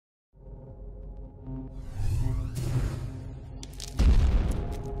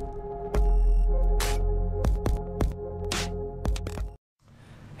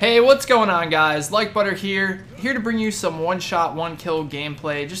Hey, what's going on, guys? Like Butter here to bring you some one-shot, one-kill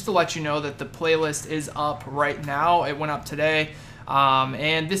gameplay, just to let you know that the playlist is up right now. It went up today,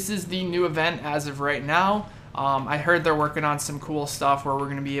 and this is the new event as of right now. I heard they're working on some cool stuff where we're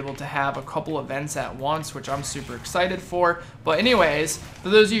going to be able to have a couple events at once, which I'm super excited for. But anyways, for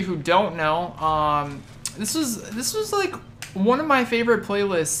those of you who don't know, this was like one of my favorite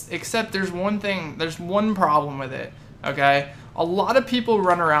playlists, except there's one problem with it, okay? A lot of people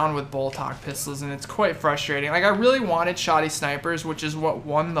run around with OSOK pistols, and it's quite frustrating. Like, I really wanted shoddy snipers, which is what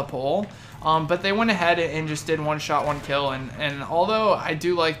won the poll, but they went ahead and just did one shot, one kill, and although I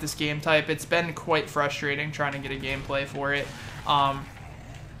do like this game type, it's been quite frustrating trying to get a gameplay for it.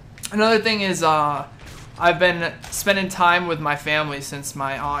 Another thing is, I've been spending time with my family since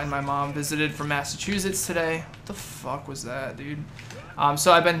my aunt and my mom visited from Massachusetts today. What the fuck was that, dude?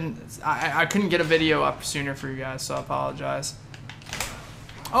 So I couldn't get a video up sooner for you guys, so I apologize.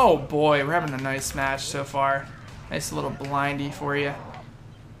 Oh boy, we're having a nice match so far. Nice little blindy for you.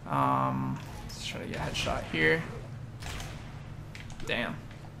 Let's try to get a headshot here. Damn.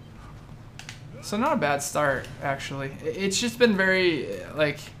 So not a bad start, actually. It's just been very,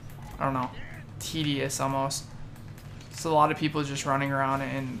 like, I don't know, tedious almost. So a lot of people just running around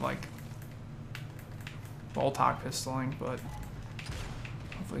and like OSOK pistoling, but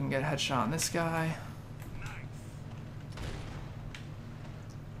hopefully we can get a headshot on this guy.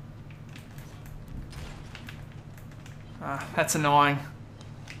 That's annoying.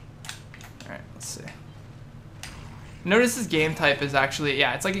 Alright, let's see. Notice his game type is actually,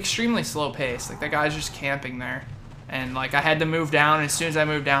 yeah, it's like extremely slow paced. Like, that guy's just camping there. And like, I had to move down, and as soon as I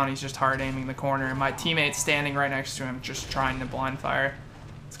moved down, he's just hard aiming the corner, and my teammate's standing right next to him just trying to blind fire.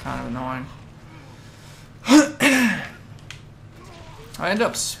 It's kind of annoying. I end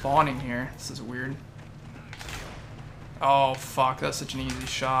up spawning here. This is weird. Oh, fuck. That's such an easy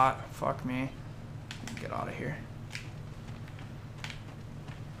shot. Fuck me. Get out of here.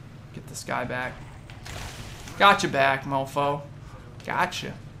 Get this guy back. Gotcha back, mofo.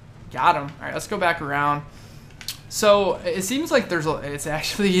 Gotcha. Got him. Alright, let's go back around. So, it seems like it's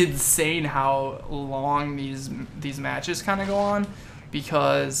actually insane how long these matches kind of go on.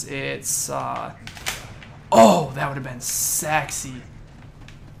 Because it's, oh, that would have been sexy.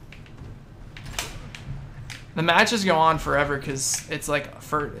 The matches go on forever because it's like,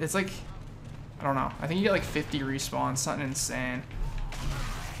 I don't know. I think you get like 50 respawns, something insane.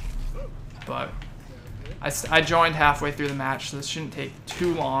 But I joined halfway through the match, so this shouldn't take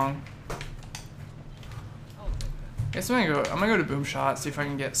too long. I guess I'm gonna go to Boom Shot, see if I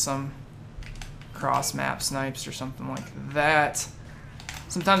can get some cross map snipes or something like that.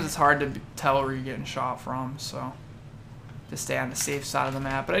 Sometimes it's hard to tell where you're getting shot from, so just stay on the safe side of the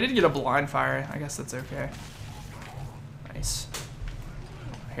map. But I did get a blind fire. I guess that's okay. Nice.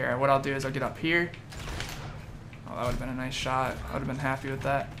 Here, what I'll do is I'll get up here. Oh, that would have been a nice shot. I would have been happy with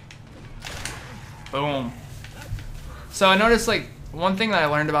that. Boom. So I noticed, like, one thing that I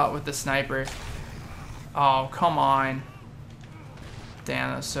learned about with the sniper. Oh, come on.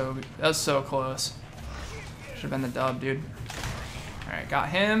 Damn, that was so close. Should have been the dub, dude. Alright, got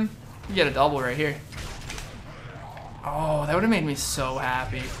him. You get a double right here. Oh, that would have made me so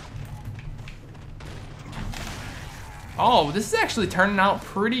happy. Oh, this is actually turning out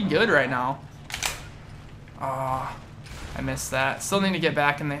pretty good right now. Oh, I missed that. Still need to get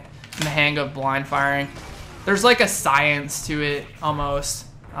back in the hang of blind firing. There's like a science to it, almost.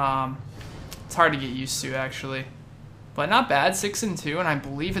 It's hard to get used to, actually. But not bad, 6-2, and I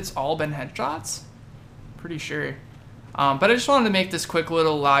believe it's all been headshots. Pretty sure. But I just wanted to make this quick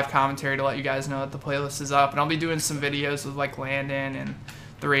little live commentary to let you guys know that the playlist is up, and I'll be doing some videos with like Landon and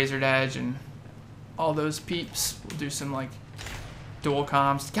the Razored Edge and all those peeps. We'll do some like dual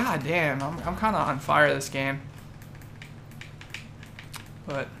comms. God damn, I'm kind of on fire this game.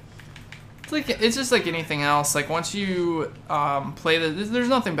 But it's just like anything else. Like, once you play there's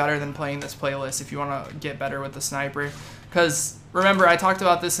nothing better than playing this playlist if you want to get better with the sniper. Because remember, I talked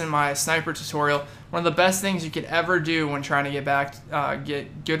about this in my sniper tutorial. One of the best things you could ever do when trying to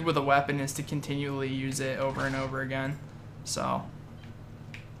get good with a weapon is to continually use it over and over again. So,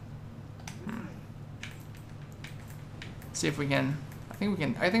 see if we can. I think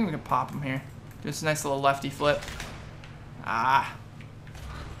we can pop him here. Do this nice little lefty flip. Ah.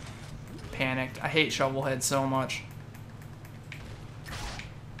 Panicked. I hate Shovelhead so much.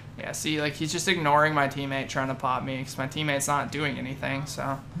 Yeah, see, like, he's just ignoring my teammate trying to pop me because my teammate's not doing anything, so.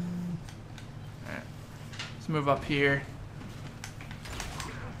 Alright. Let's move up here.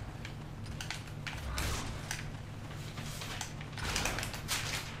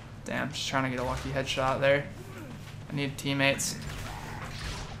 Damn, just trying to get a lucky headshot there. I need teammates.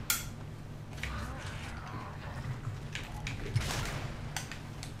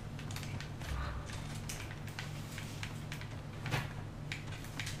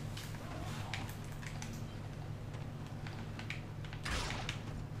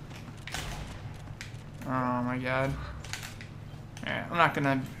 Oh my god. Alright, I'm not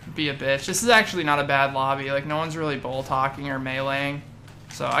gonna be a bitch. This is actually not a bad lobby. Like, no one's really bull talking or meleeing.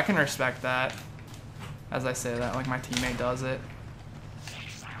 So I can respect that. As I say that, like my teammate does it.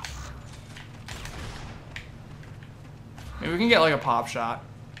 Maybe we can get like a pop shot.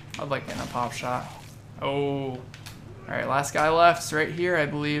 I'd like getting a pop shot. Oh. Alright, last guy left. It's right here, I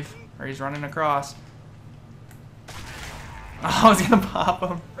believe. Or he's running across. I was gonna pop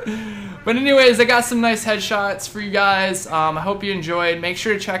him. But anyways, I got some nice headshots for you guys. I hope you enjoyed. Make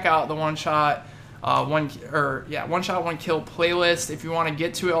sure to check out the one shot one shot one kill playlist. If you want to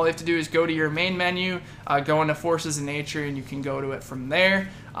get to it, all you have to do is go to your main menu, go into Forces of Nature, and you can go to it from there.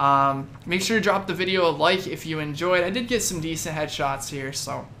 Make sure to drop the video a like if you enjoyed. I did get some decent headshots here,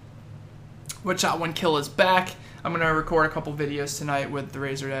 so one shot one kill is back. I'm gonna record a couple videos tonight with the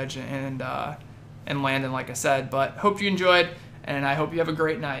Razor Edge and Landon, like I said. But hope you enjoyed, and I hope you have a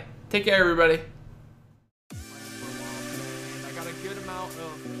great night. Take care, everybody. I got a good amount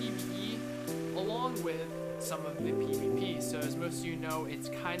of PvE along with some of the PvP. So as most of you know, it's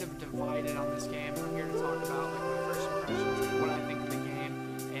kind of divided on this game. I'm here to talk about like my first impressions, like what I think of the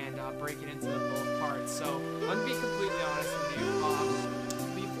game, and break it into both parts. So I'm gonna be completely honest with you.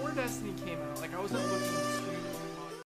 Before Destiny came out, like I wasn't looking